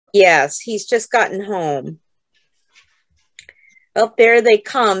Yes, he's just gotten home. Oh, there they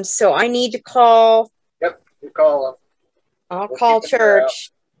come. So I need to call. Yep, you call them. I'll call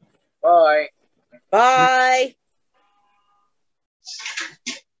church. Bye. Bye.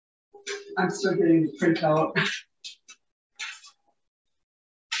 I'm still getting the print out.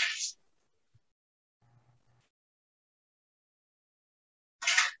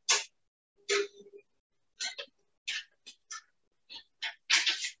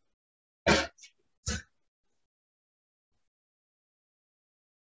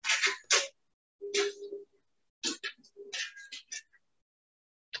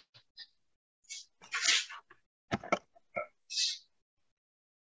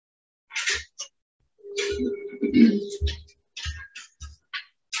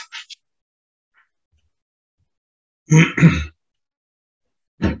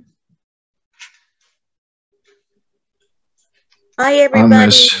 Hi, everybody. On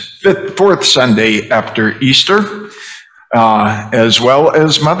this fourth Sunday after Easter, as well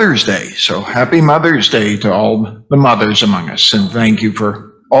as Mother's Day. So happy Mother's Day to all the mothers among us, and thank you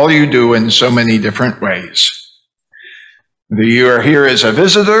for all you do in so many different ways. Whether you are here as a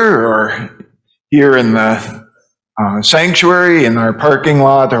visitor or here in the sanctuary, in our parking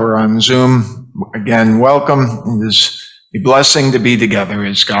lot, or on Zoom, again, welcome. It is a blessing to be together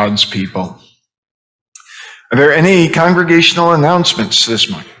as God's people. Are there any congregational announcements this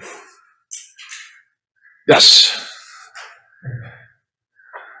month? Yes.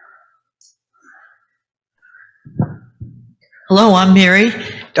 Hello, I'm Mary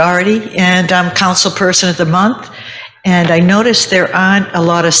Doherty, and I'm council person of the month. And I noticed there aren't a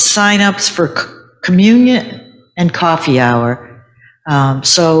lot of signups for communion and coffee hour.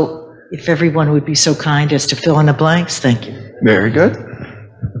 So if everyone would be so kind as to fill in the blanks, thank you. Very good.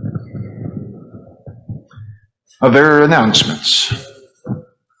 Other announcements?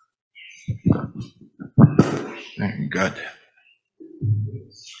 Very good.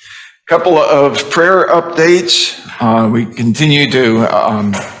 Couple of prayer updates. We continue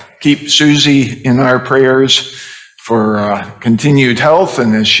to keep Susie in our prayers for continued health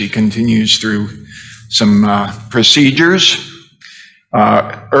and as she continues through some procedures.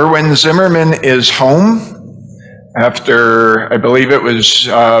 Erwin Zimmerman is home after, I believe it was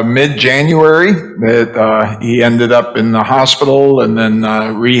mid-January that he ended up in the hospital and then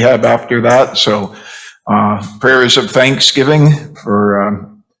rehab after that. So prayers of thanksgiving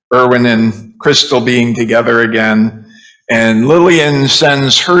for Erwin and Crystal being together again. And Lillian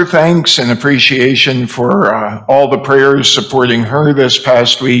sends her thanks and appreciation for all the prayers supporting her this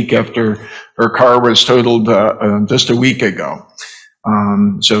past week after her car was totaled just a week ago.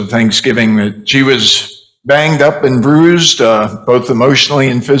 So thanksgiving that she was banged up and bruised, both emotionally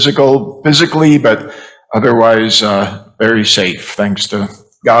and physically, but otherwise very safe, thanks to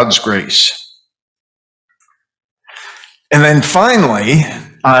God's grace. And then finally,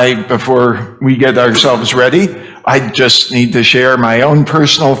 before we get ourselves ready, I just need to share my own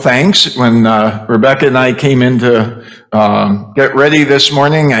personal thanks. When Rebecca and I came in to get ready this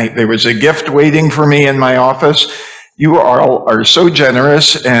morning, there was a gift waiting for me in my office. You all are so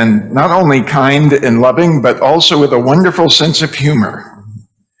generous and not only kind and loving, but also with a wonderful sense of humor.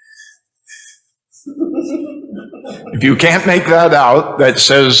 If you can't make that out, that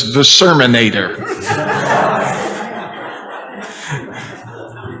says the Sermonator.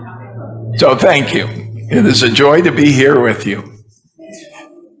 So thank you. It is a joy to be here with you.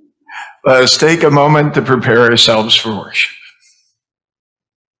 Let us take a moment to prepare ourselves for worship.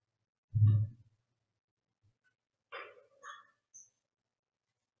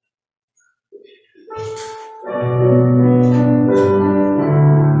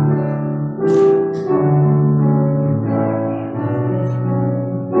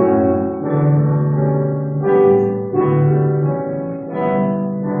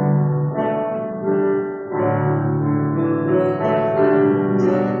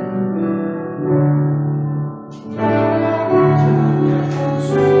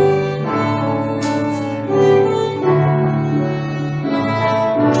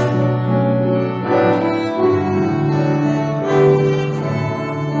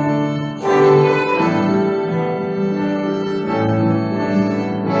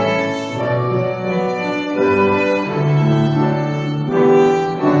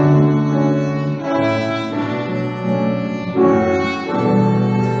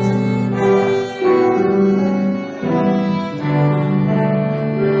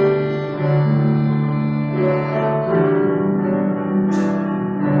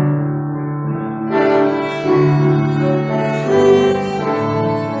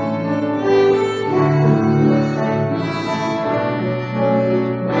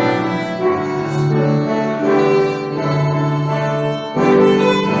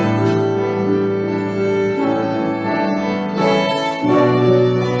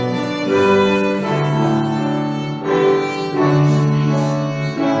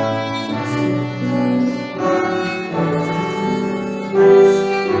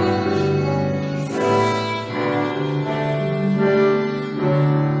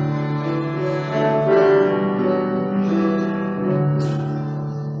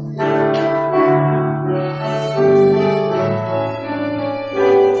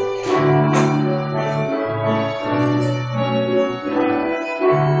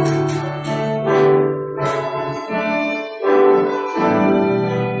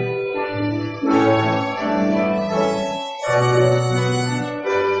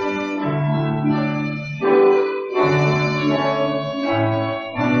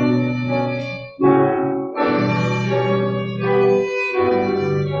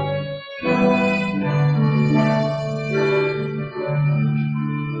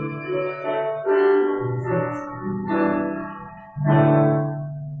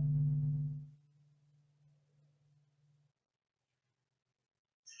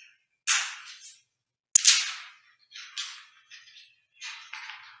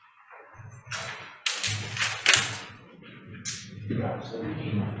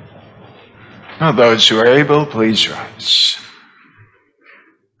 Now, those who are able, please rise.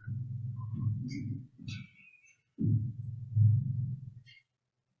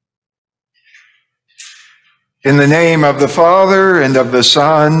 In the name of the Father, and of the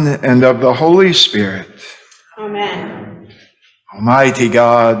Son, and of the Holy Spirit. Amen. Almighty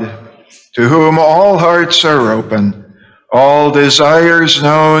God, to whom all hearts are open, all desires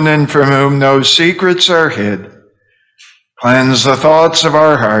known, and from whom no secrets are hid, cleanse the thoughts of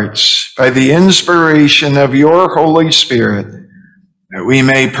our hearts by the inspiration of your Holy Spirit, that we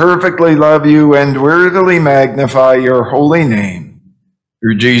may perfectly love you and worthily magnify your holy name,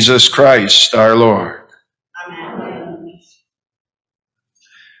 through Jesus Christ our Lord.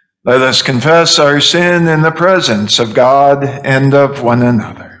 Let us confess our sin in the presence of God and of one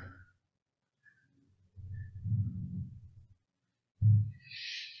another.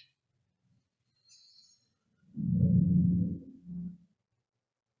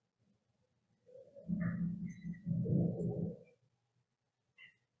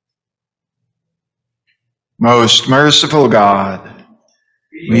 Most merciful God,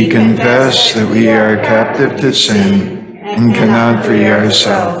 we confess that we are captive to sin and cannot free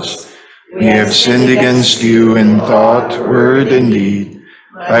ourselves. We have sinned against you in thought, word, and deed,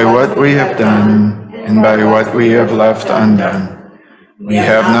 by what we have done and by what we have left undone. We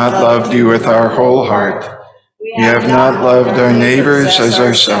have not loved you with our whole heart. We have not loved our neighbors as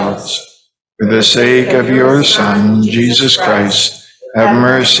ourselves. For the sake of your Son, Jesus Christ, have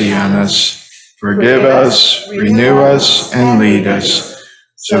mercy on us. Forgive us, renew us, and lead us,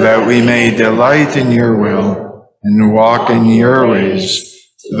 so that we may delight in your will and walk in your ways,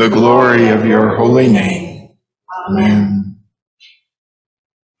 to the glory of your holy name. Amen.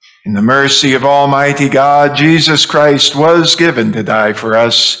 In the mercy of Almighty God, Jesus Christ was given to die for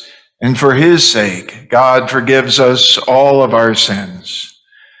us, and for his sake, God forgives us all of our sins.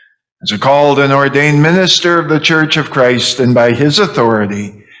 As a called and ordained minister of the Church of Christ, and by his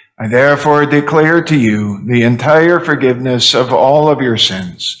authority, I therefore declare to you the entire forgiveness of all of your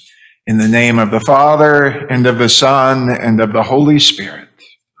sins, in the name of the Father, and of the Son, and of the Holy Spirit.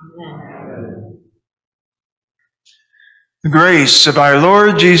 Amen. The grace of our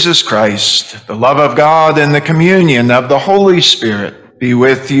Lord Jesus Christ, the love of God, and the communion of the Holy Spirit be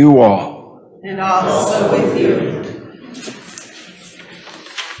with you all. And also with you.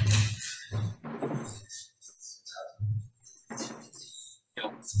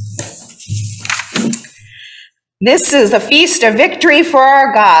 This is the feast of victory for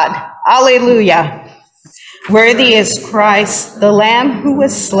our God. Alleluia. Worthy is Christ, the Lamb who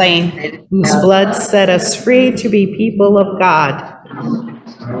was slain, whose blood set us free to be people of God.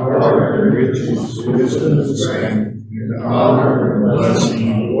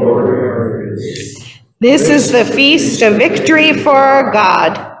 This is the feast of victory for our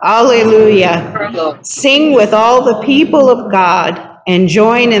God. Alleluia. Sing with all the people of God and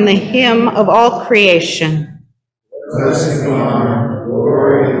join in the hymn of all creation. Blessing, honor,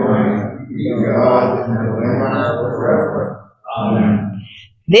 glory, and might be God and the Lamb forever. Amen.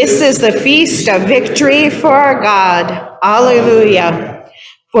 This is the feast of victory for our God. Alleluia.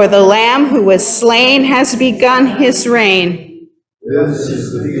 For the Lamb who was slain has begun his reign. This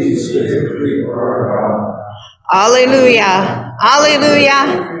is the feast of victory for our God. Alleluia.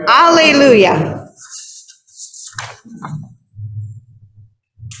 Alleluia. Alleluia.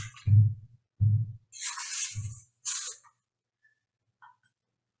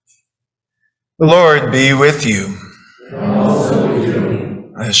 The Lord be with you. And also with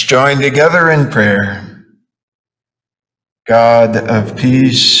you. Let us join together in prayer. God of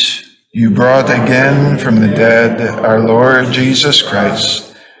peace, you brought again from the dead our Lord Jesus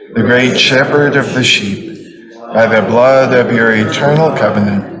Christ, the great shepherd of the sheep. By the blood of your eternal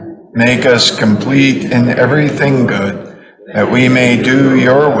covenant, make us complete in everything good, that we may do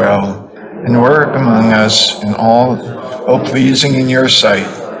your will and work among us in all pleasing in your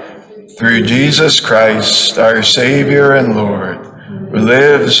sight. Through Jesus Christ, our Savior and Lord, who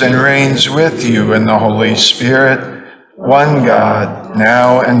lives and reigns with you in the Holy Spirit, one God,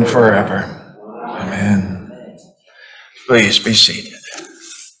 now and forever. Amen. Please be seated.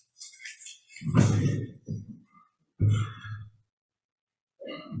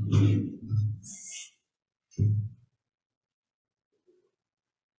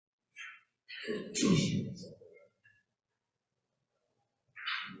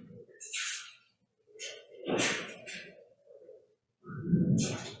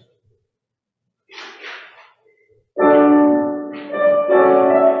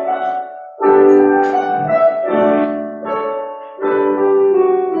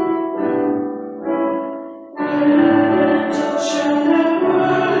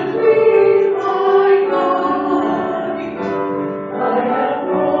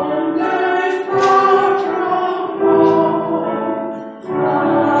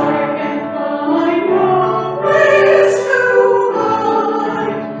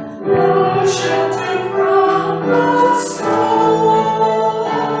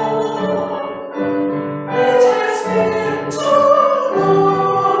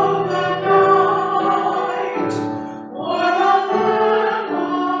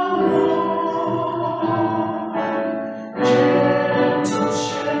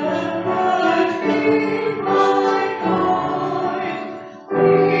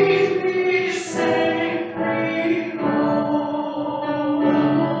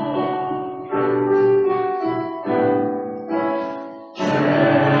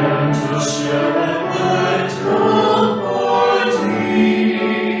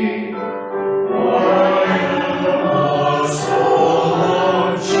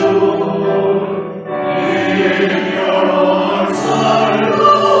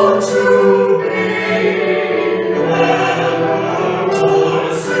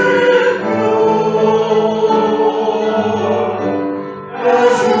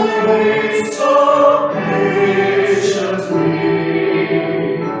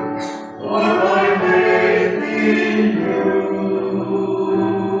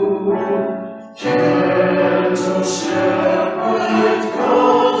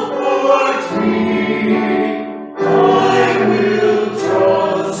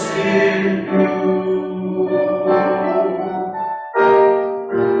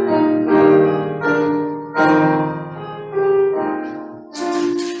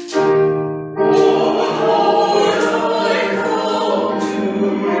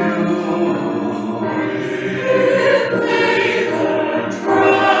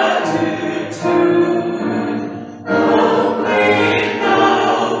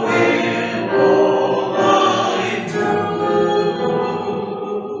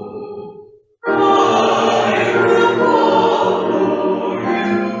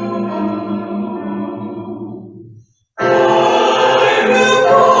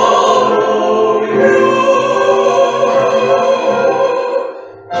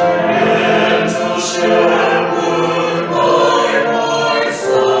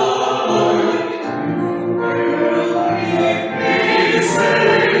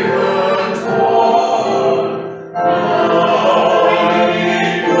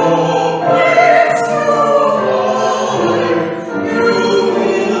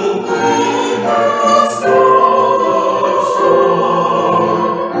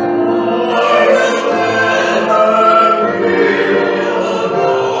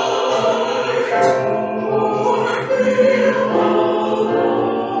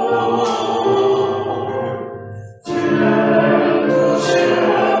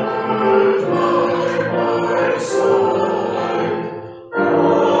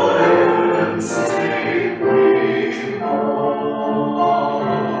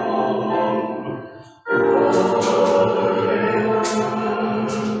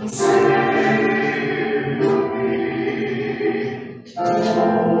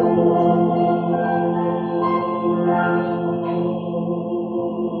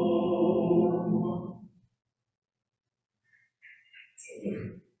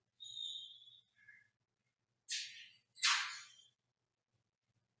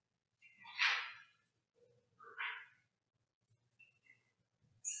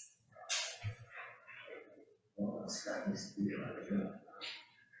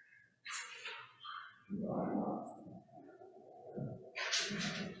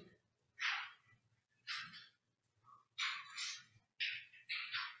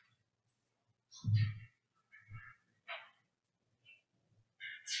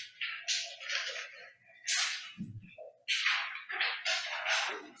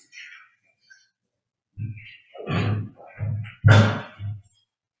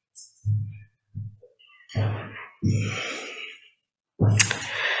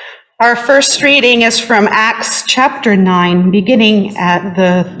 Our first reading is from Acts chapter 9, beginning at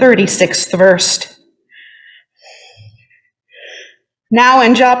the 36th verse. Now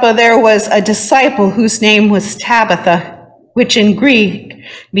in Joppa there was a disciple whose name was Tabitha, which in Greek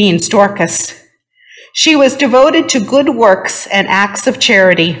means Dorcas. She was devoted to good works and acts of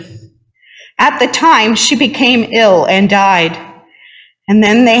charity. At the time she became ill and died, and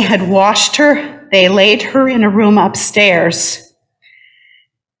then they had washed her, they laid her in a room upstairs.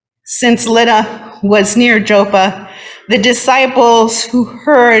 Since Lydda was near Joppa, the disciples who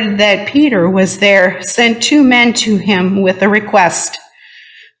heard that Peter was there sent 2 men to him with a request,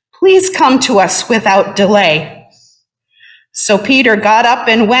 "Please come to us without delay." So Peter got up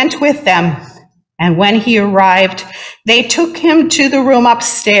and went with them, and when he arrived, they took him to the room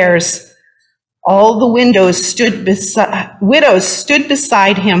upstairs. All the widows stood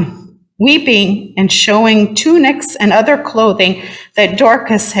beside him, weeping and showing tunics and other clothing that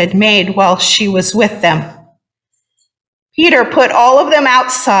Dorcas had made while she was with them. Peter put all of them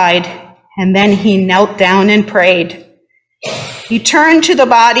outside, and then he knelt down and prayed. He turned to the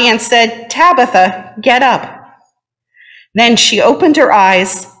body and said, "Tabitha, get up." Then she opened her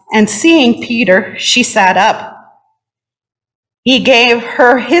eyes, and seeing Peter, she sat up. He gave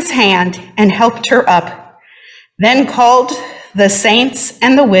her his hand and helped her up. Then called the saints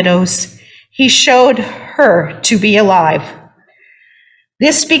and the widows. He showed her to be alive.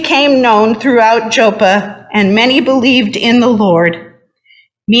 This became known throughout Joppa, and many believed in the Lord.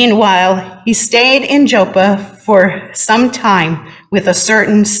 Meanwhile, he stayed in Joppa for some time with a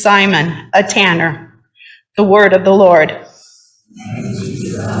certain Simon, a tanner. The word of the Lord.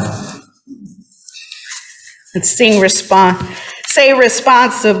 Let's say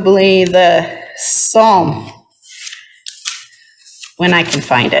responsibly the psalm when I can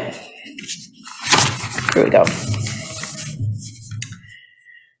find it. Here we go.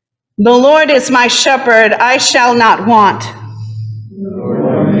 The Lord is my shepherd, I shall not want. The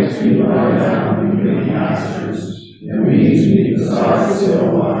Lord makes me lie down in green pastures, and leads me beside still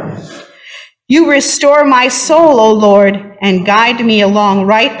waters. You restore my soul, O Lord, and guide me along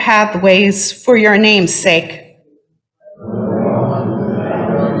right pathways for your name's sake.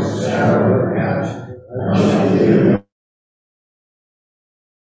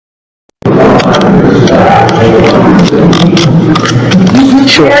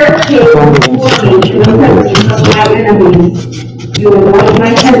 You anoint my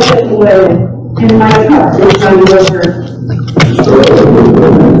head with oil, and my cup is over.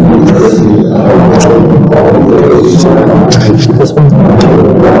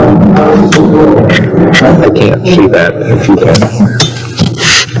 I can't see that if you can.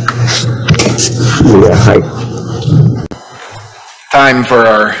 Yeah, hi. Time for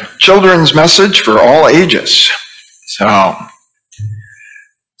our children's message for all ages.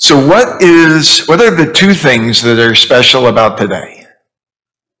 So what are the 2 things that are special about today?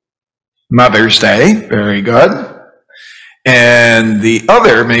 Mother's Day, very good. And the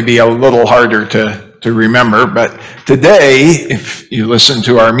other may be a little harder to remember, but today, if you listen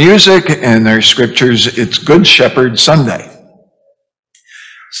to our music and our scriptures, it's Good Shepherd Sunday.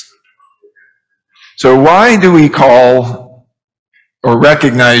 So why do we call or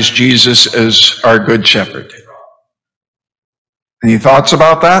recognize Jesus as our Good Shepherd? Any thoughts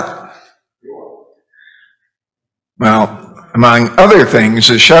about that? Well, among other things,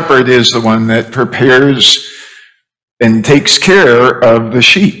 a shepherd is the one that prepares and takes care of the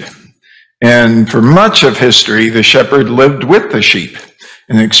sheep. And for much of history, the shepherd lived with the sheep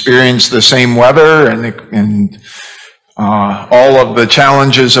and experienced the same weather and all of the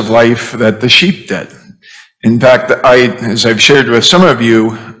challenges of life that the sheep did. In fact, as I've shared with some of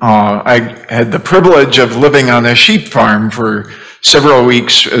you, I had the privilege of living on a sheep farm for several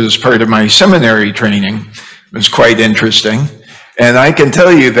weeks as part of my seminary training. It was quite interesting. And I can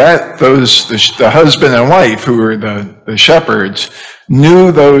tell you that the husband and wife who were the shepherds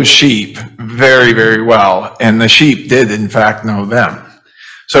knew those sheep very, very well. And the sheep did, in fact, know them.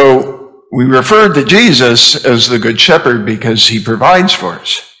 So we refer to Jesus as the Good Shepherd because he provides for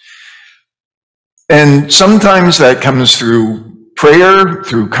us. And sometimes that comes through prayer,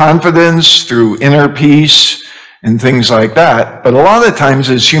 through confidence, through inner peace, and things like that. But a lot of times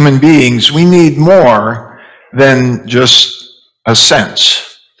as human beings, we need more than just a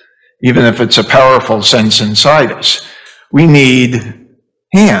sense, even if it's a powerful sense inside us. We need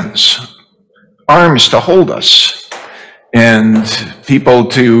hands, arms to hold us, and people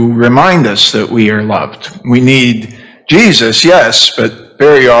to remind us that we are loved. We need Jesus, yes, but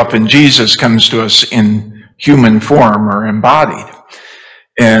very often Jesus comes to us in human form or embodied.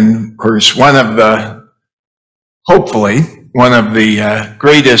 And of course, hopefully, one of the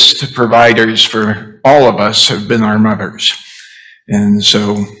greatest providers for all of us have been our mothers. And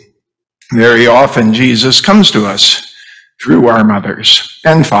so very often Jesus comes to us through our mothers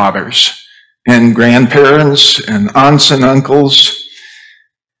and fathers and grandparents and aunts and uncles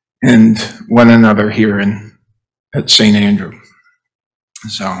and one another here at St. Andrew.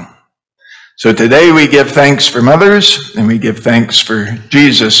 So today we give thanks for mothers, and we give thanks for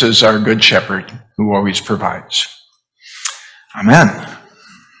Jesus as our Good Shepherd who always provides. Amen.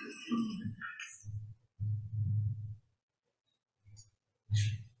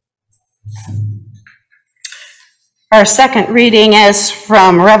 Our second reading is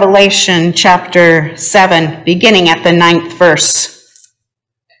from Revelation chapter 7, beginning at the 9th verse.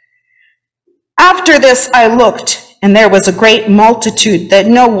 After this I looked, and there was a great multitude that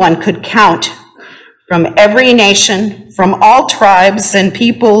no one could count, from every nation, from all tribes and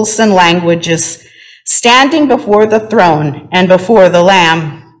peoples and languages, standing before the throne and before the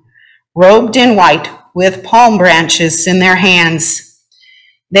Lamb, robed in white, with palm branches in their hands.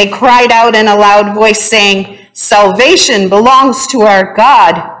 They cried out in a loud voice, saying, "Salvation belongs to our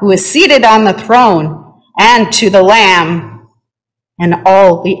God, who is seated on the throne, and to the Lamb." And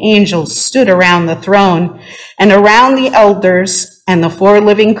all the angels stood around the throne, and around the elders and the 4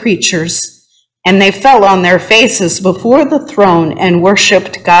 living creatures, and they fell on their faces before the throne and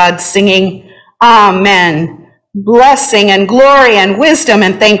worshipped God, singing, "Amen. Blessing and glory and wisdom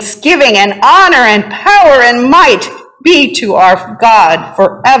and thanksgiving and honor and power and might be to our God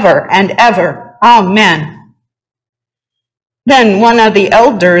forever and ever. Amen." Then one of the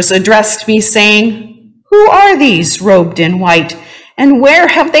elders addressed me, saying, "Who are these robed in white, and where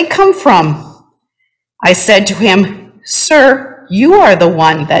have they come from?" I said to him, "Sir, you are the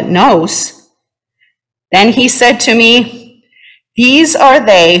one that knows." Then he said to me, "These are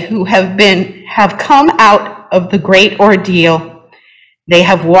they who have come out of the great ordeal. They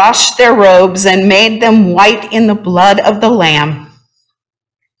have washed their robes and made them white in the blood of the Lamb.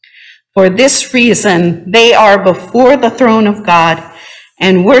 For this reason, they are before the throne of God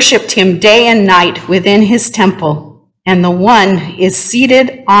and worshiped him day and night within his temple. And the one is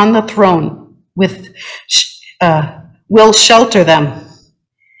seated on the throne will shelter them.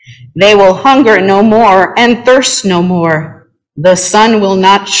 They will hunger no more and thirst no more. The sun will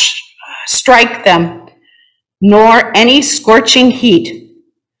not strike them, nor any scorching heat.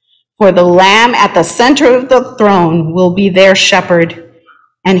 For the Lamb at the center of the throne will be their shepherd,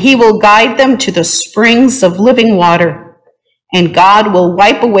 and he will guide them to the springs of living water, and God will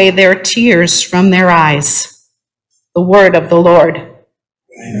wipe away their tears from their eyes." The word of the Lord.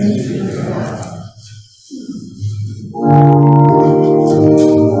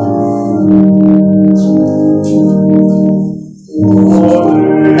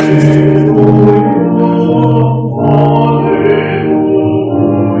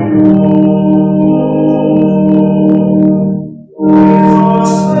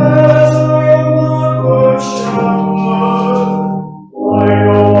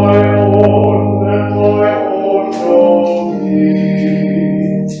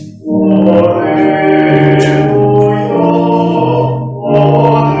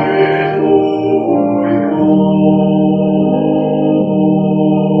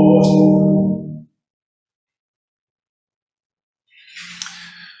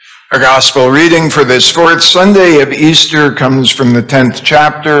 Our gospel reading for this 4th Sunday of Easter comes from the 10th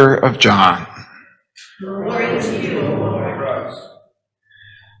chapter of John. Glory to you, Lord.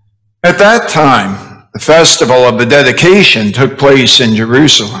 At that time, the festival of the dedication took place in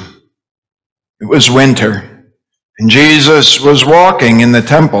Jerusalem. It was winter, and Jesus was walking in the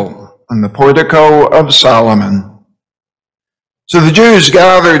temple on the portico of Solomon. So the Jews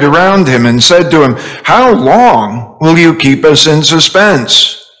gathered around him and said to him, "How long will you keep us in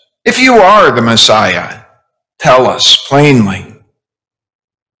suspense? If you are the Messiah, tell us plainly."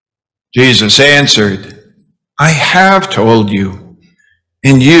 Jesus answered, I have told you,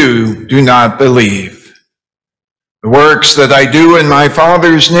 and you do not believe. The works that I do in my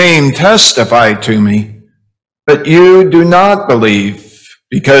Father's name testify to me, but you do not believe,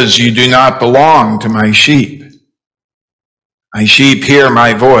 because you do not belong to my sheep. My sheep hear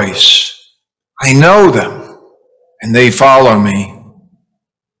my voice. I know them, and they follow me.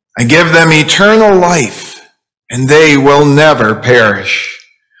 I give them eternal life, and they will never perish.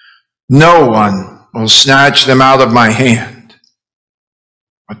 No one will snatch them out of my hand.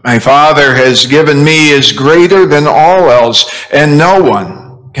 What my Father has given me is greater than all else, and no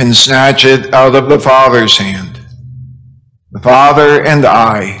one can snatch it out of the Father's hand. The Father and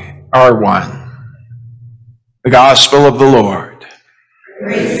I are one. The Gospel of the Lord.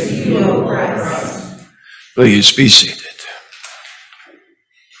 Praise to you, O Christ. Please be seated.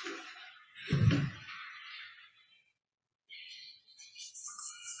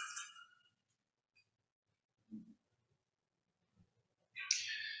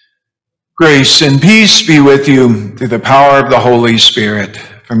 Grace and peace be with you through the power of the Holy Spirit,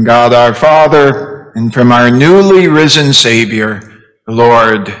 from God our Father and from our newly risen Savior, the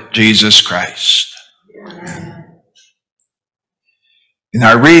Lord Jesus Christ. Amen. In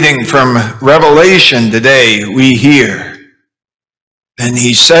our reading from Revelation today, we hear, Then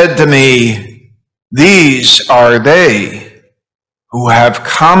he said to me, These are they who have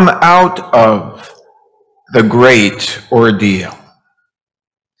come out of the great ordeal.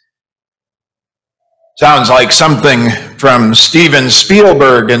 Sounds like something from Steven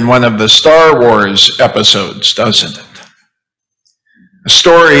Spielberg in one of the Star Wars episodes, doesn't it? A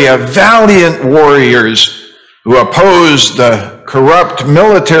story of valiant warriors who opposed the corrupt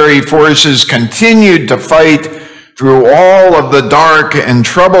military forces, continued to fight through all of the dark and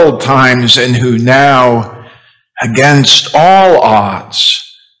troubled times, and who now, against all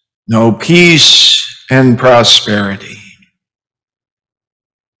odds, know peace and prosperity.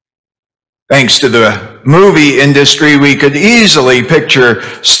 Thanks to the movie industry, we could easily picture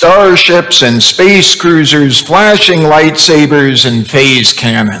starships and space cruisers, flashing lightsabers and phase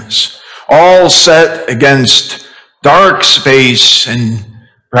cannons, all set against dark space and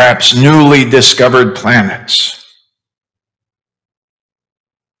perhaps newly discovered planets.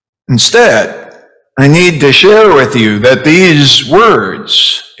 Instead, I need to share with you that these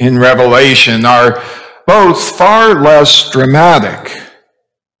words in Revelation are both far less dramatic,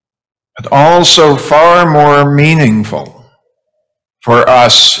 but also far more meaningful for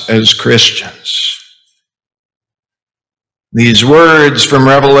us as Christians. These words from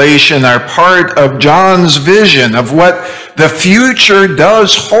Revelation are part of John's vision of what the future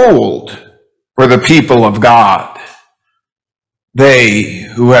does hold for the people of God, they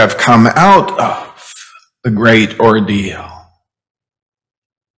who have come out of the great ordeal.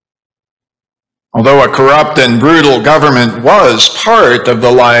 Although a corrupt and brutal government was part of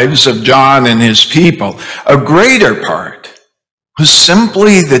the lives of John and his people, a greater part was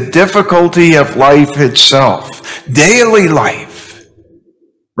simply the difficulty of life itself, daily life,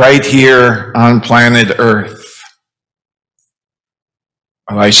 right here on planet Earth.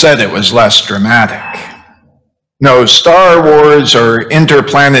 Well, I said it was less dramatic. No Star Wars or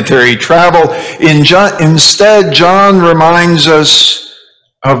interplanetary travel. Instead, John reminds us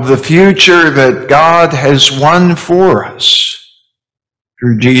of the future that God has won for us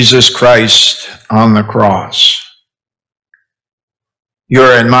through Jesus Christ on the cross.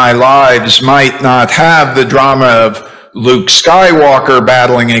 Your and my lives might not have the drama of Luke Skywalker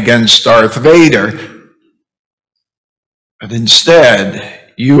battling against Darth Vader, but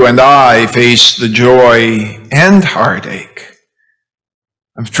instead, you and I face the joy and heartache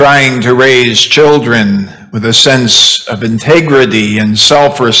of trying to raise children with a sense of integrity and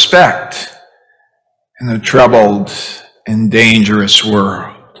self-respect in a troubled and dangerous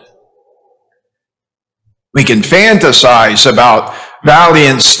world. We can fantasize about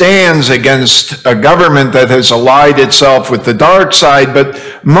valiant stands against a government that has allied itself with the dark side,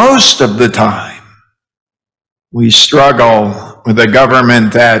 but most of the time, we struggle with a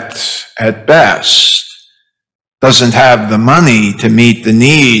government that, at best, doesn't have the money to meet the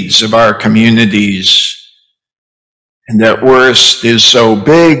needs of our communities, and at worst is so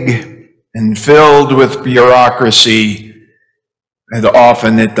big and filled with bureaucracy that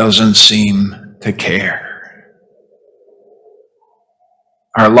often it doesn't seem to care.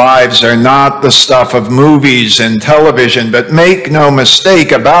 Our lives are not the stuff of movies and television, but make no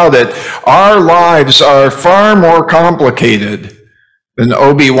mistake about it, our lives are far more complicated than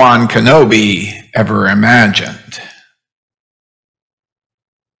Obi-Wan Kenobi ever imagined.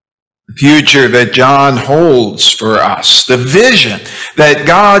 The future that John holds for us, the vision that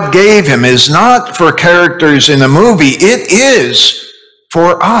God gave him, is not for characters in a movie. It is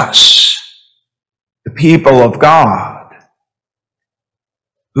for us, the people of God,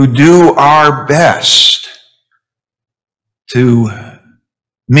 who do our best to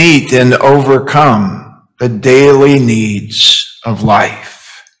meet and overcome the daily needs of life.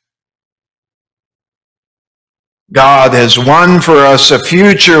 God has won for us a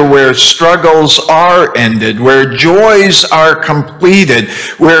future where struggles are ended, where joys are completed,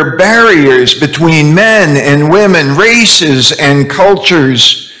 where barriers between men and women, races and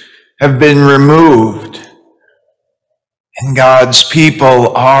cultures have been removed. And God's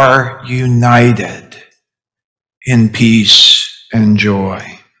people are united in peace and joy.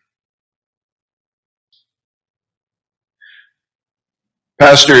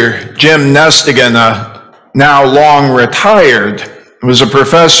 Pastor Jim Nestigan, now long retired, was a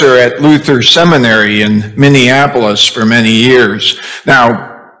professor at Luther Seminary in Minneapolis for many years.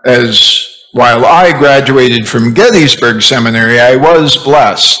 Now, while I graduated from Gettysburg Seminary, I was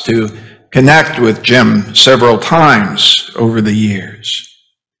blessed to connect with Jim several times over the years.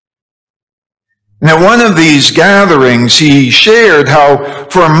 And at one of these gatherings, he shared how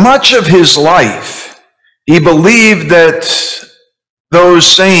for much of his life, he believed that those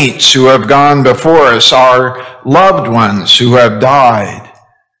saints who have gone before us, our loved ones who have died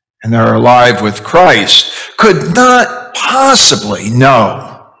and are alive with Christ, could not possibly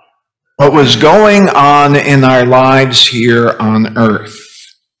know what was going on in our lives here on earth.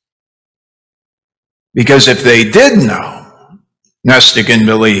 Because if they did know, Nestigan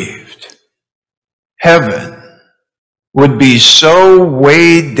believed, heaven would be so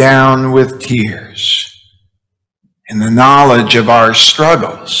weighed down with tears in the knowledge of our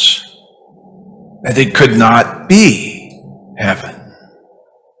struggles that it could not be heaven.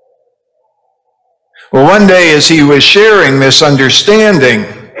 Well, one day as he was sharing this understanding,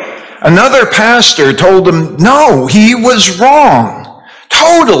 another pastor told him, no, he was wrong,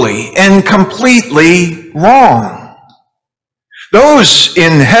 totally and completely wrong. Those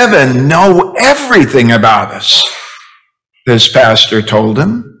in heaven know everything about us, this pastor told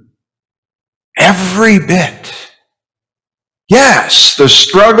him. Every bit. Yes, the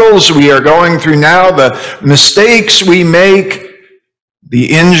struggles we are going through now, the mistakes we make,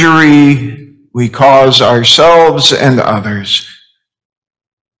 the injury we cause ourselves and others.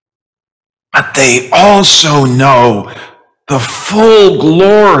 But they also know the full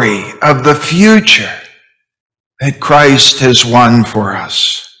glory of the future that Christ has won for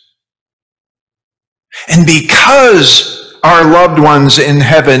us. And because our loved ones in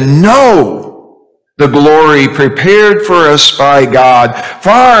heaven know the glory prepared for us by God,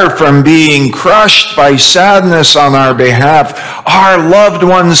 far from being crushed by sadness on our behalf, our loved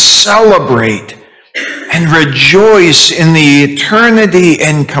ones celebrate and rejoice in the eternity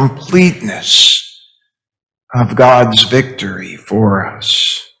and completeness of God's victory for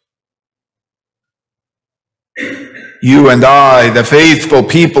us. You and I, the faithful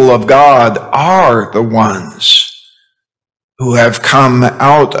people of God, are the ones who have come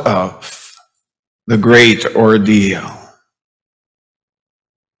out of the great ordeal.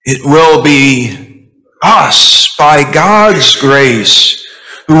 It will be us, by God's grace,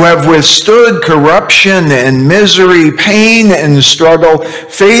 who have withstood corruption and misery, pain and struggle,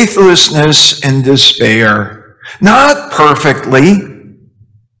 faithlessness and despair, not perfectly.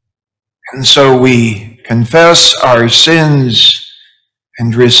 And so we confess our sins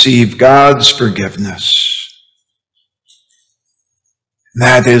and receive God's forgiveness.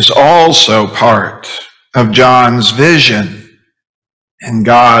 That is also part of John's vision and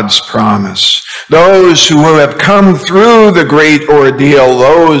God's promise. Those who have come through the great ordeal,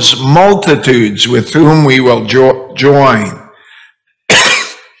 those multitudes with whom we will join,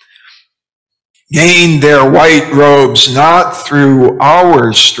 gain their white robes not through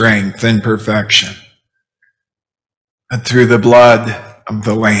our strength and perfection, but through the blood of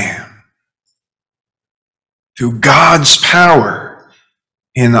the Lamb, through God's power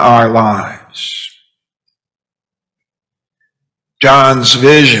in our lives. John's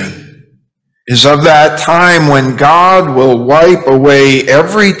vision is of that time when God will wipe away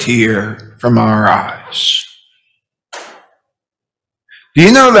every tear from our eyes. Do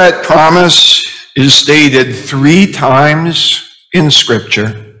you know that promise is stated 3 times in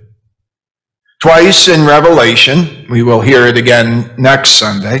Scripture? Twice in Revelation, we will hear it again next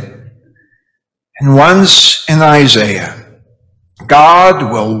Sunday, and once in Isaiah.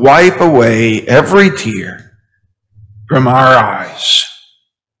 God will wipe away every tear from our eyes.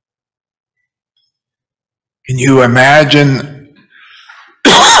 Can you imagine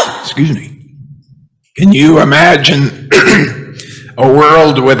excuse me. Can you imagine a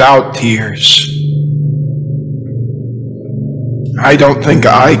world without tears? I don't think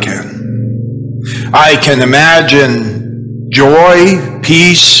I can. I can imagine joy,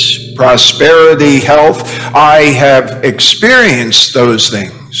 peace, prosperity, health. I have experienced those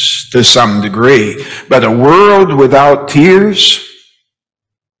things to some degree, but a world without tears?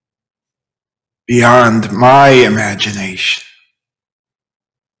 Beyond my imagination.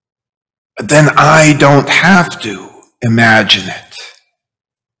 But then I don't have to imagine it,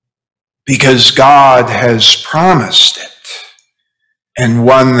 because God has promised it and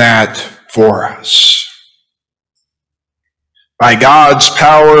won that for us. By God's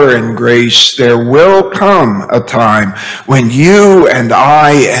power and grace, there will come a time when you and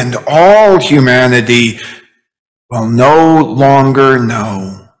I and all humanity will no longer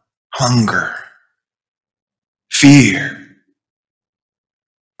know hunger, fear,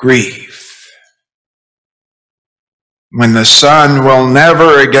 grief. When the sun will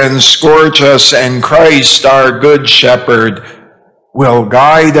never again scorch us and Christ, our good shepherd, will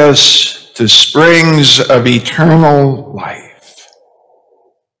guide us to springs of eternal life.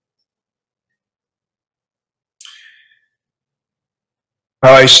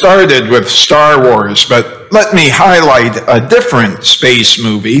 Well, I started with Star Wars, but let me highlight a different space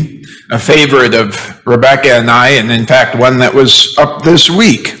movie, a favorite of Rebecca and I, and in fact one that was up this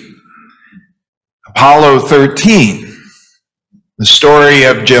week. Apollo 13, the story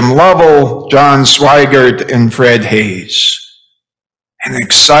of Jim Lovell, John Swigert, and Fred Hayes. An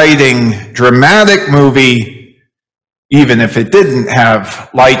exciting, dramatic movie, even if it didn't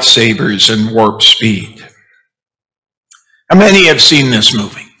have lightsabers and warp speed. How many have seen this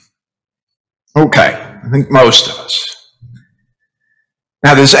movie? Okay, I think most of us.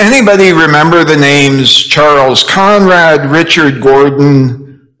 Now, does anybody remember the names Charles Conrad, Richard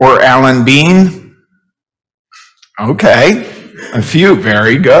Gordon, or Alan Bean? Okay, a few,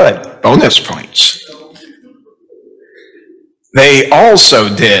 very good. Bonus points. They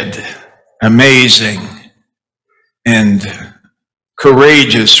also did amazing and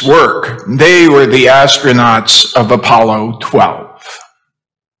courageous work. They were the astronauts of Apollo 12.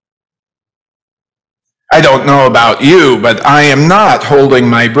 I don't know about you, but I am not holding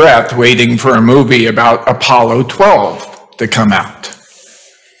my breath waiting for a movie about Apollo 12 to come out.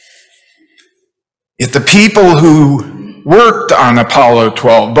 Yet the people who worked on Apollo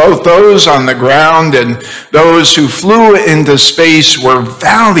 12, both those on the ground and those who flew into space, were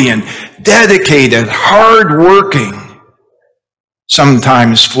valiant, dedicated, hard-working,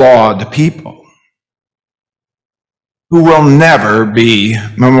 sometimes flawed people who will never be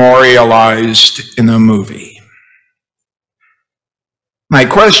memorialized in a movie. My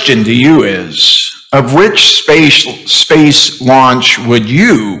question to you is, of which space launch would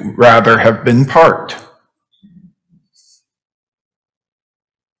you rather have been part?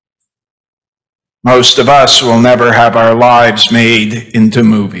 Most of us will never have our lives made into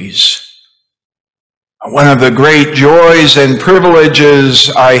movies. One of the great joys and privileges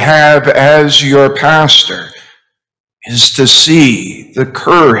I have as your pastor is to see the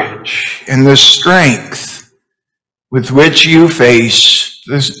courage and the strength with which you face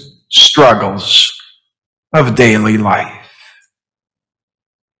the struggles of daily life,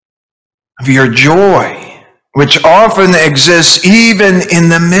 of your joy, which often exists even in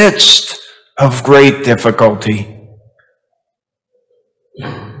the midst of great difficulty.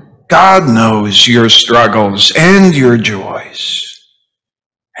 God knows your struggles and your joys,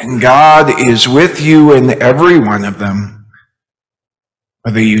 and God is with you in every one of them,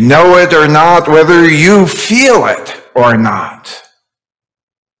 whether you know it or not, whether you feel it or not.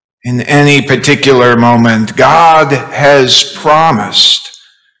 In any particular moment, God has promised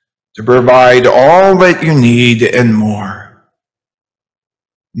to provide all that you need and more,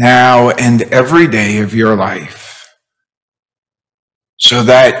 now and every day of your life, so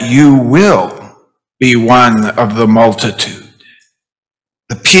that you will be one of the multitude,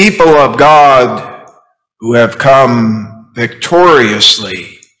 the people of God who have come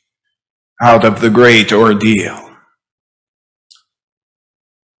victoriously out of the great ordeal.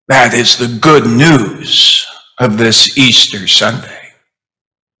 That is the good news of this Easter Sunday.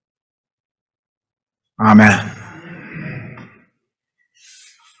 Amen.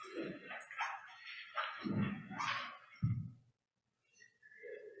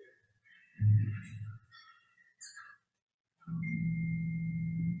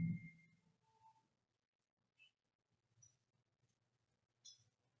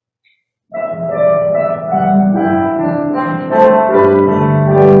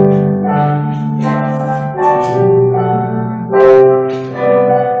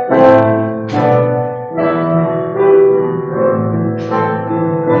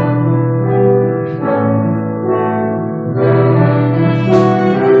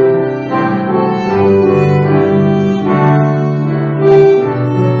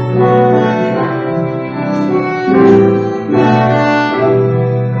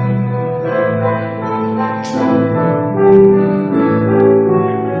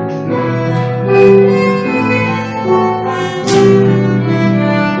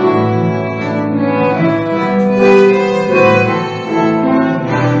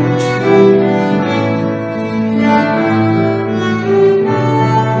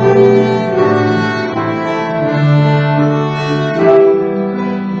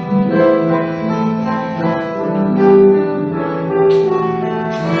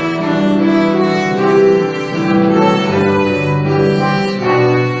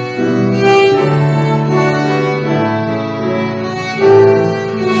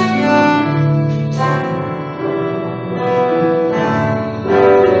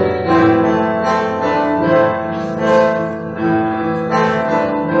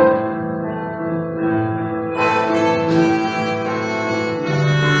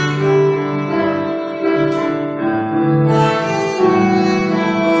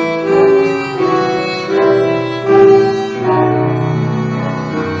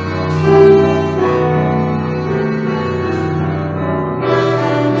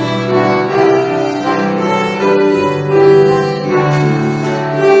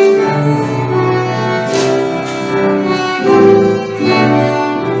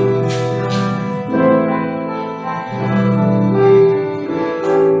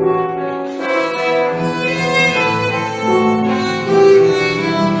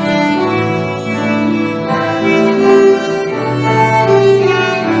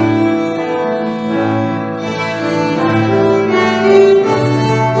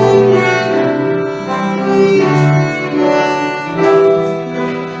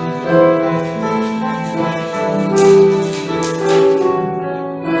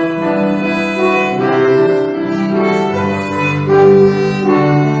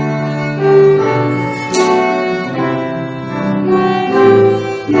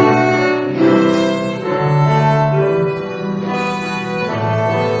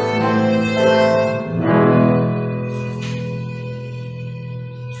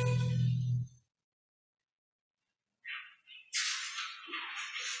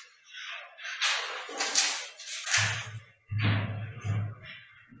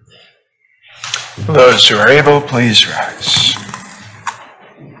 Those who are able, please rise.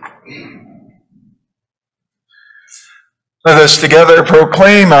 Let us together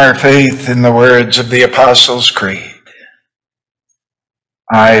proclaim our faith in the words of the Apostles' Creed.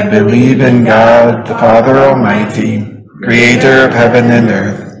 I believe in God, the Father Almighty, creator of heaven and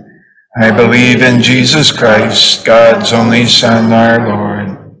earth. I believe in Jesus Christ, God's only Son, our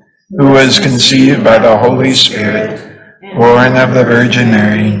Lord, who was conceived by the Holy Spirit, born of the Virgin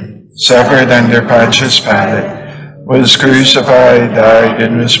Mary, suffered under Pontius Pilate, was crucified, died,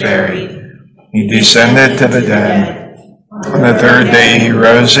 and was buried. He descended to the dead. On the third day he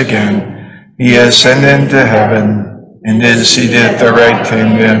rose again. He ascended into heaven and is seated at the right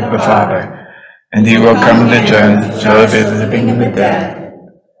hand of the Father. And he will come to judge the living and the dead.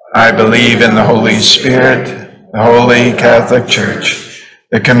 I believe in the Holy Spirit, the Holy Catholic Church,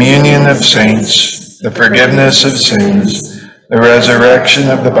 the communion of saints, the forgiveness of sins, the resurrection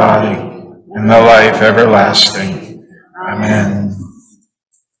of the body, and the life everlasting. Amen.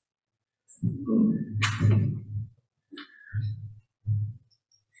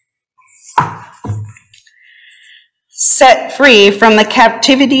 Set free from the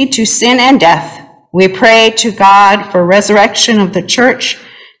captivity to sin and death, we pray to God for resurrection of the church,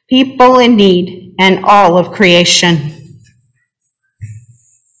 people in need, and all of creation.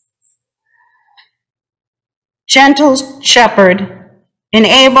 Gentle Shepherd,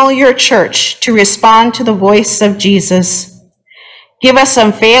 enable your church to respond to the voice of Jesus. Give us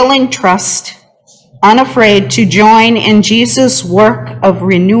unfailing trust, unafraid to join in Jesus' work of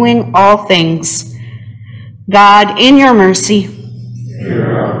renewing all things. God, in your mercy,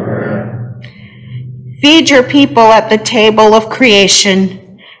 feed your people at the table of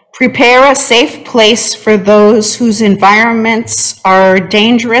creation. Prepare a safe place for those whose environments are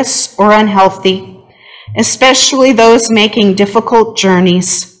dangerous or unhealthy, especially those making difficult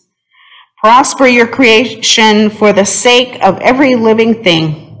journeys. Prosper your creation for the sake of every living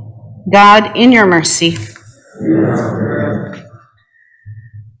thing. God, in your mercy.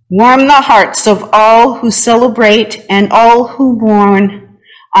 Warm the hearts of all who celebrate and all who mourn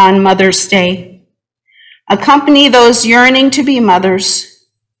on Mother's Day. Accompany those yearning to be mothers.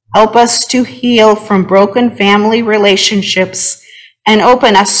 Help us to heal from broken family relationships and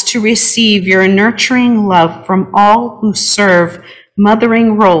open us to receive your nurturing love from all who serve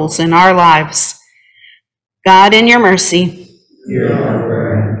mothering roles in our lives. God, in your mercy.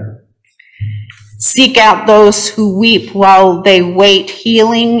 Seek out those who weep while they wait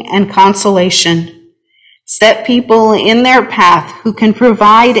healing and consolation. Set people in their path who can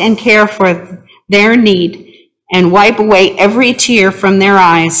provide and care for their need and wipe away every tear from their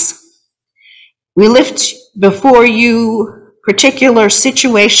eyes. We lift before you particular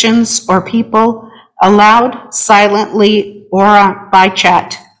situations or people, aloud, silently, or by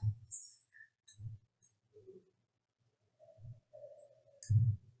chat.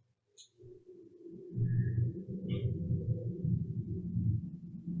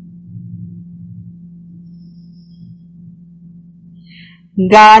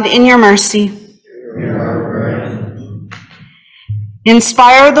 God, in your mercy,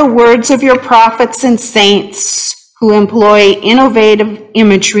 inspire the words of your prophets and saints who employ innovative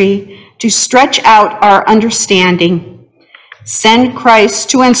imagery to stretch out our understanding. Send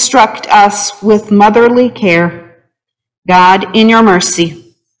Christ to instruct us with motherly care. God, in your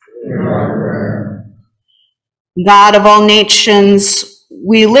mercy. God of all nations,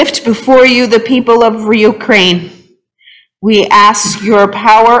 we lift before you the people of Ukraine. We ask your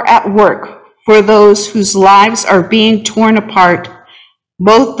power at work for those whose lives are being torn apart,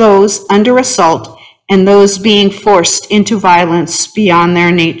 both those under assault and those being forced into violence beyond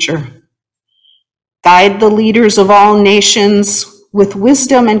their nature. Guide the leaders of all nations with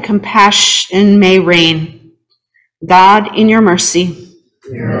wisdom and compassion may reign. God, in your mercy.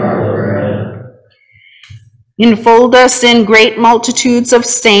 Enfold us in great multitudes of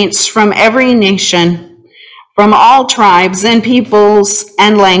saints from every nation, from all tribes and peoples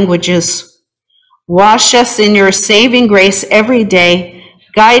and languages. Wash us in your saving grace every day,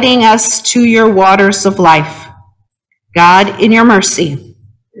 guiding us to your waters of life. God, in your mercy.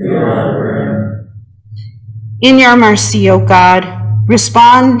 In your mercy, O God,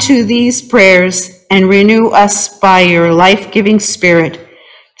 respond to these prayers and renew us by your life-giving Spirit.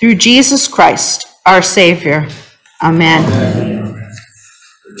 Through Jesus Christ, our Savior. Amen. Amen.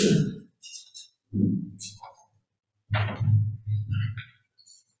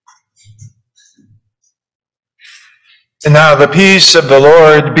 And now the peace of the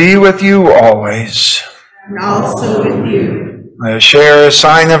Lord be with you always. And also with you. Let us share a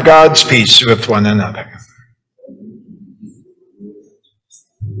sign of God's peace with one another.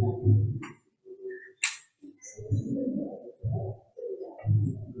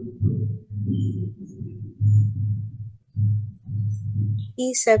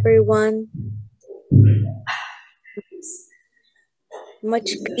 Peace, everyone.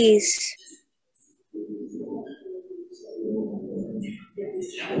 Much peace.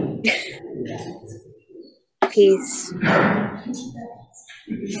 Peace.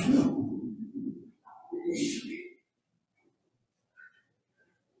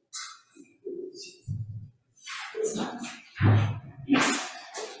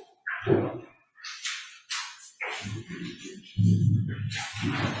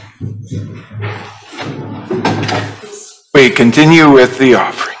 We continue with the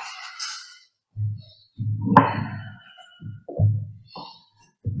offering.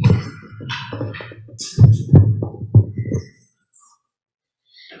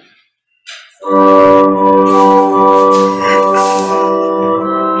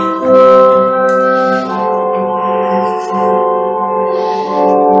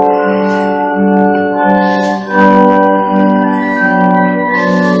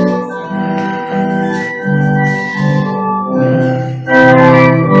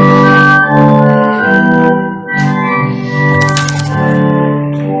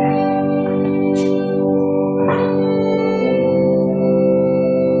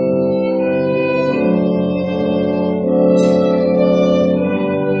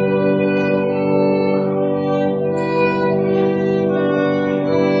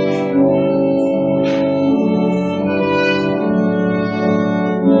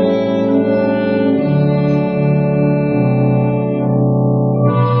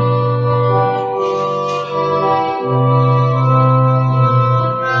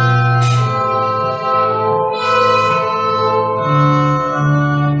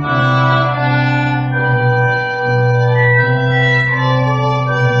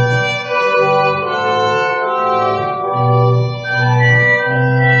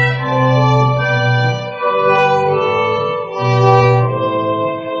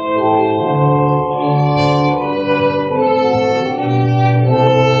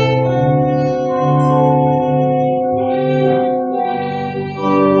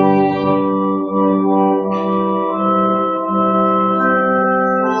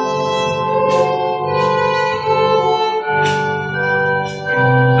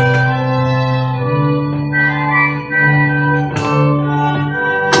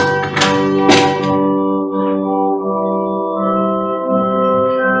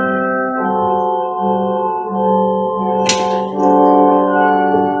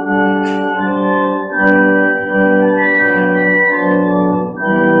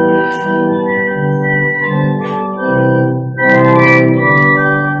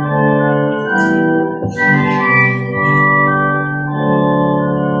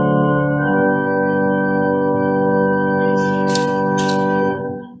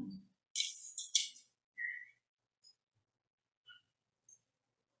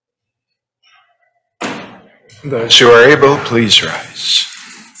 Those who are able, please rise.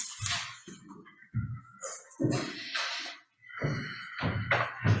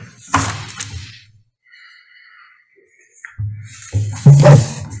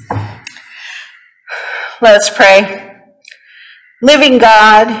 Let's pray. Living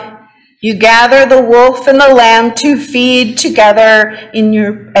God, you gather the wolf and the lamb to feed together in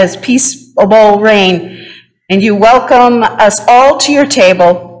your as peaceable reign, and you welcome us all to your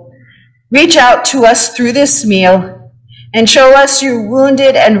table. Reach out to us through this meal and show us your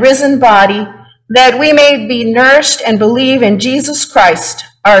wounded and risen body, that we may be nourished and believe in Jesus Christ,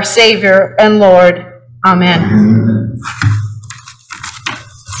 our Savior and Lord. Amen.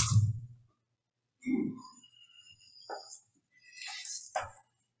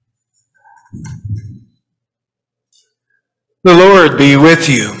 The Lord be with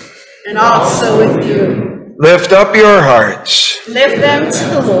you. And also with you. Lift up your hearts. Lift them to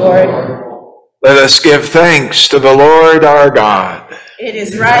the Lord. Let us give thanks to the Lord our God. It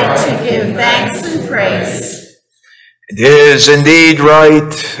is right to give thanks and praise. It is indeed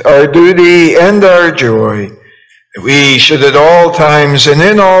right, our duty and our joy, that we should at all times and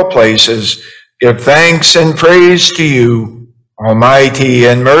in all places give thanks and praise to you, Almighty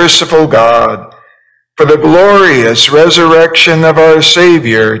and merciful God, for the glorious resurrection of our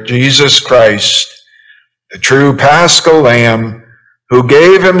Savior, Jesus Christ, the true Paschal Lamb, who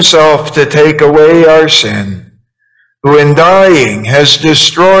gave himself to take away our sin, who in dying has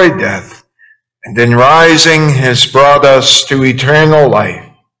destroyed death, and in rising has brought us to eternal life.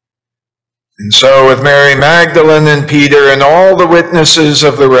 And so with Mary Magdalene and Peter and all the witnesses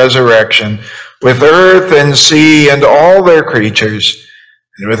of the resurrection, with earth and sea and all their creatures,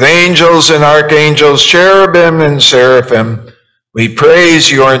 and with angels and archangels, cherubim and seraphim, we praise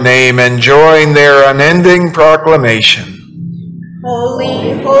your name and join their unending proclamation.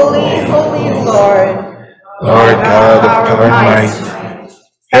 Holy, holy, holy Lord, Lord God of power and might,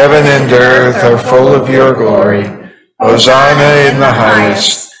 heaven and earth are full of your glory. Hosanna in the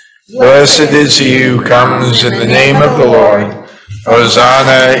highest. Blessed is he who comes in the name of the Lord.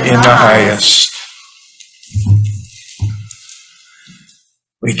 Hosanna in the highest.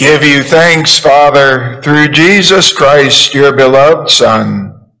 We give you thanks, Father, through Jesus Christ, your beloved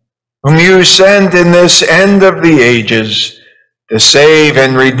Son, whom you sent in this end of the ages to save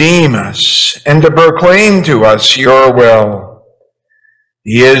and redeem us and to proclaim to us your will.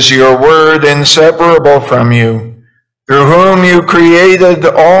 He is your word inseparable from you, through whom you created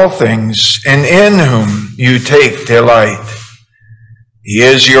all things and in whom you take delight. He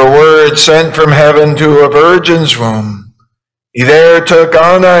is your word sent from heaven to a virgin's womb. He there took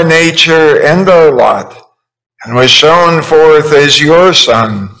on our nature and our lot, and was shown forth as your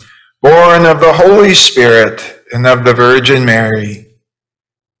Son, born of the Holy Spirit and of the Virgin Mary.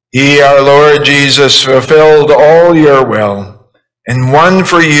 He, our Lord Jesus, fulfilled all your will, and won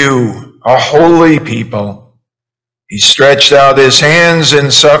for you a holy people. He stretched out his hands in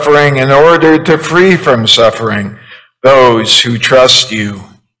suffering in order to free from suffering those who trust you.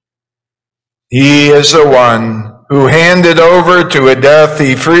 He is the one who handed over to a death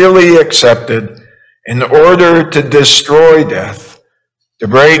he freely accepted in order to destroy death, to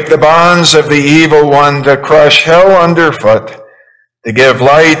break the bonds of the evil one, to crush hell underfoot, to give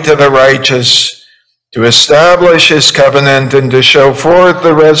light to the righteous, to establish his covenant, and to show forth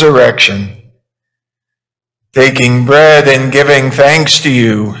the resurrection. Taking bread and giving thanks to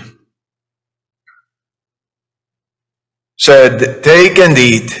you, said, "Take and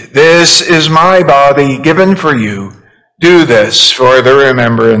eat. This is my body given for you. Do this for the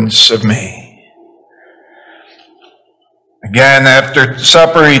remembrance of me." Again, after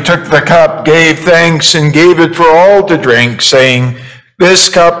supper, he took the cup, gave thanks, and gave it for all to drink, saying, "This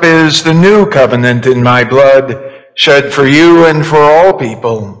cup is the new covenant in my blood, shed for you and for all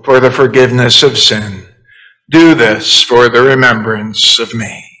people for the forgiveness of sin. Do this for the remembrance of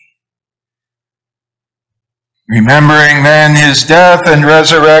me." Remembering then his death and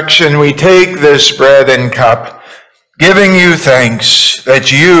resurrection, we take this bread and cup, giving you thanks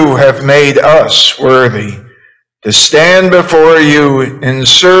that you have made us worthy to stand before you and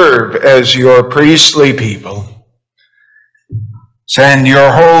serve as your priestly people. Send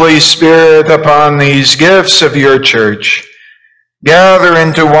your Holy Spirit upon these gifts of your church. Gather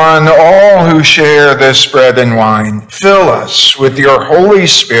into one all who share this bread and wine. Fill us with your Holy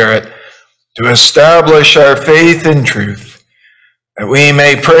Spirit to establish our faith in truth, that we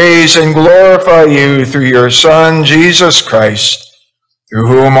may praise and glorify you through your Son, Jesus Christ, through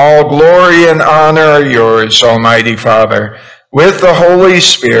whom all glory and honor are yours, Almighty Father, with the Holy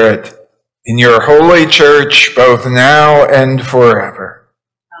Spirit, in your holy church, both now and forever.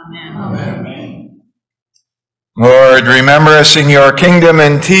 Amen. Lord, remember us in your kingdom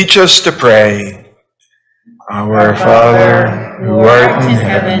and teach us to pray. Our Father, who art in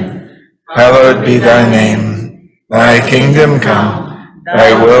heaven, hallowed be thy name. Thy kingdom come,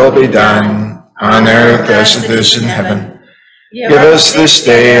 thy will be done, on earth as it is in heaven. Give us this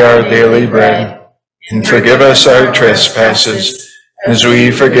day our daily bread, and forgive us our trespasses, as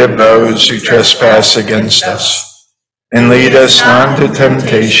we forgive those who trespass against us. And lead us not into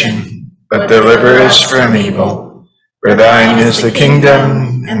temptation, but deliver us from evil. For thine is the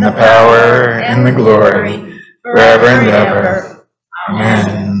kingdom, and the power, and the glory, forever and ever.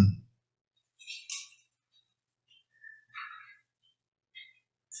 Amen.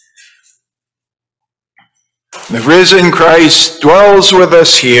 The risen Christ dwells with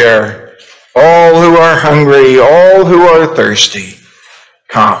us here. All who are hungry, all who are thirsty,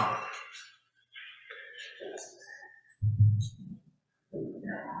 come.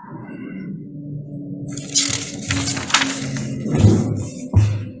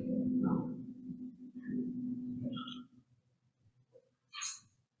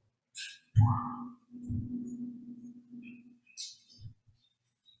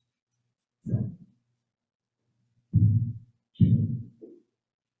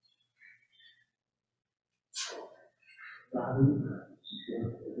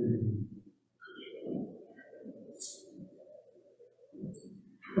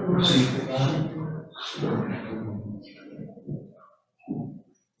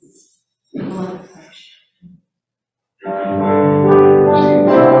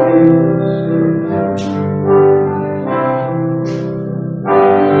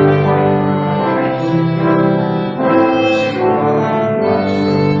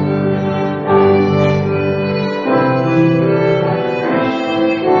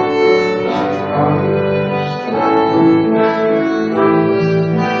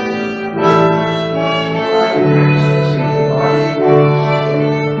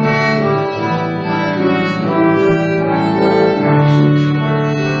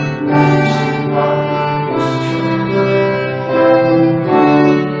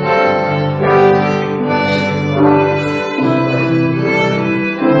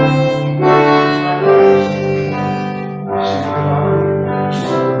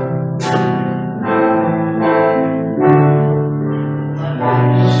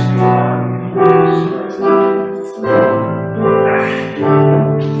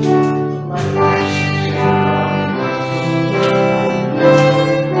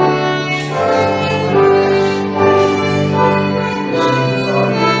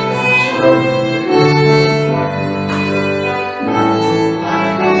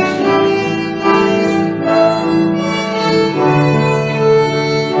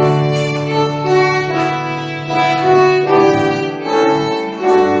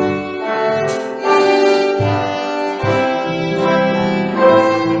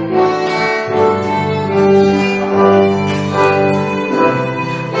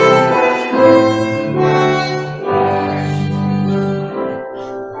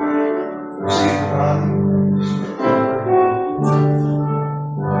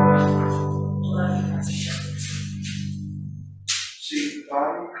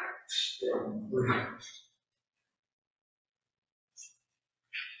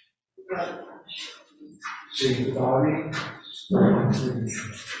 See the body.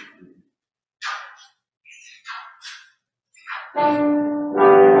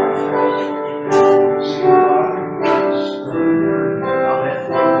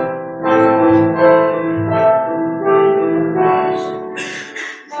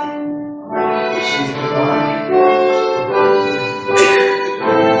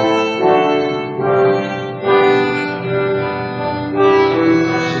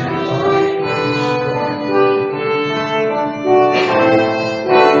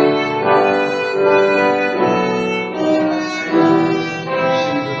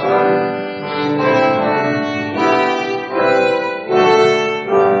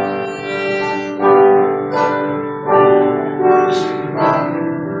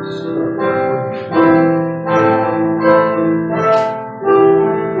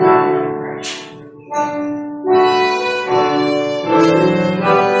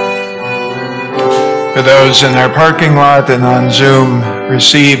 For those in our parking lot and on Zoom,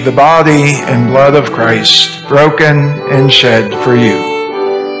 receive the body and blood of Christ, broken and shed for you.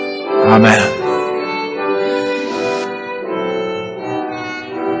 Amen.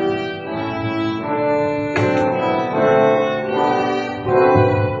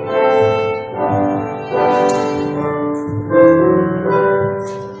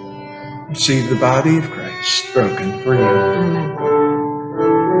 Receive the body of Christ, broken for you. Amen.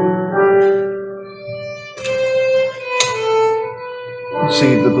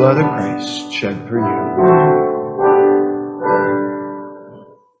 Receive the blood of Christ shed for you.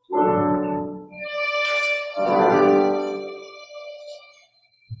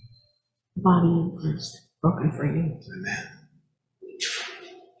 The body of Christ broken for you. Amen.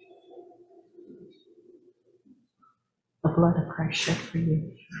 The blood of Christ shed for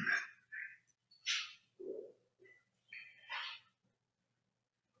you.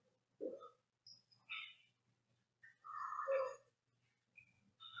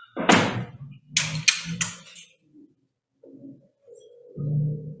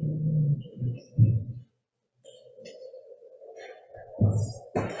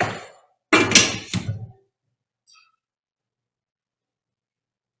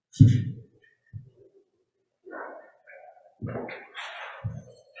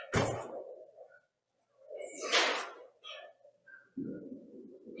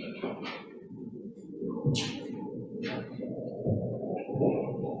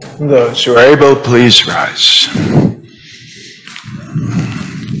 Those who are able, please rise.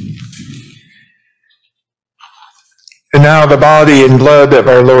 And now the body and blood of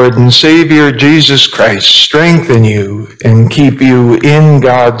our Lord and Savior Jesus Christ strengthen you and keep you in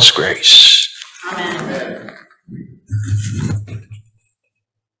God's grace. Amen.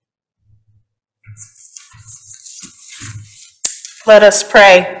 Let us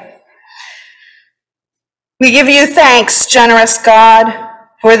pray. We give you thanks, generous God,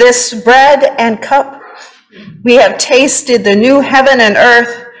 for this bread and cup. We have tasted the new heaven and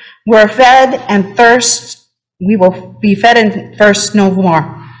earth. We're fed and thirst. We will be fed and thirst no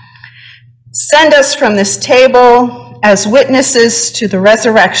more. Send us from this table as witnesses to the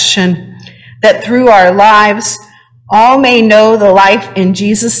resurrection, that through our lives all may know the life in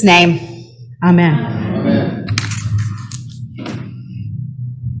Jesus' name. Amen. Amen.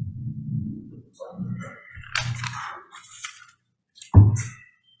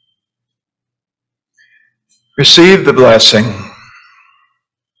 Receive the blessing.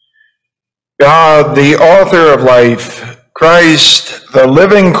 God, the author of life, Christ, the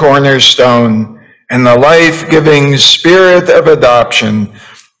living cornerstone, and the life-giving Spirit of adoption,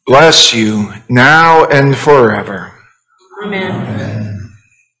 bless you now and forever. Amen.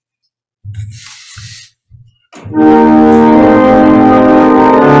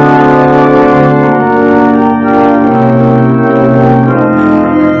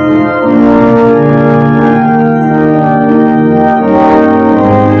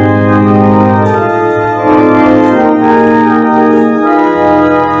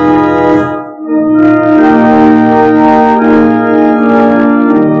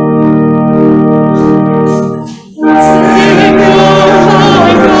 Be glorified.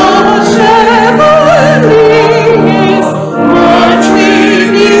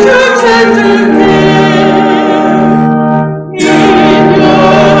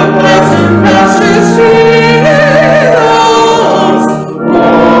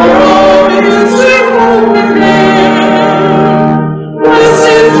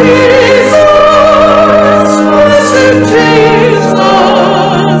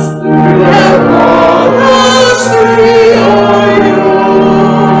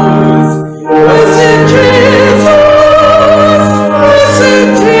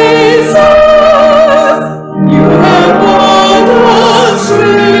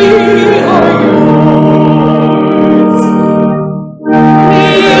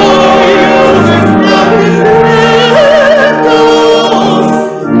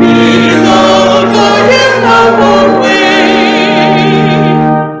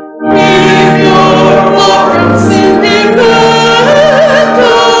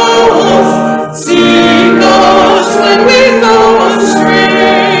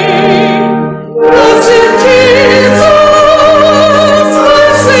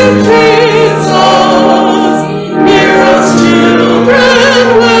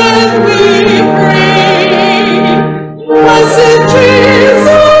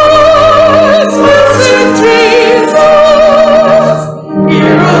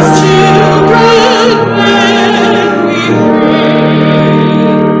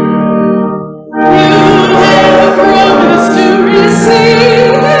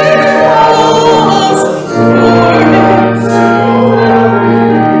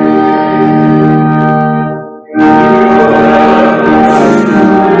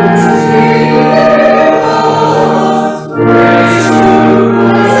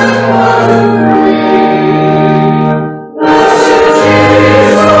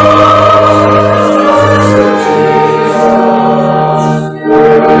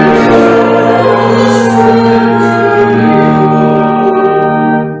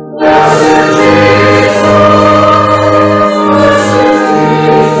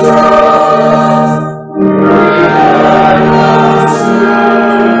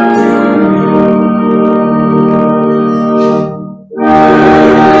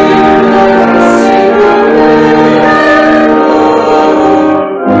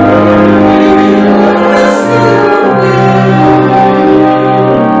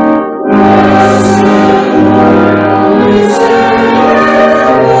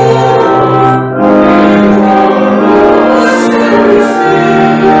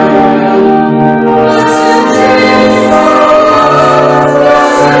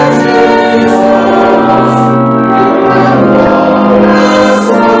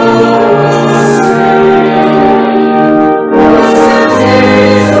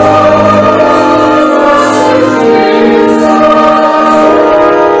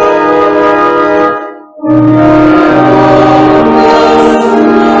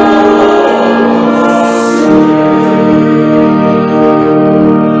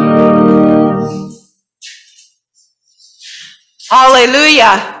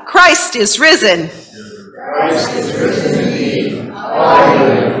 Christ is risen.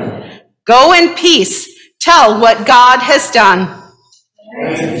 Go in peace. Tell what God has done.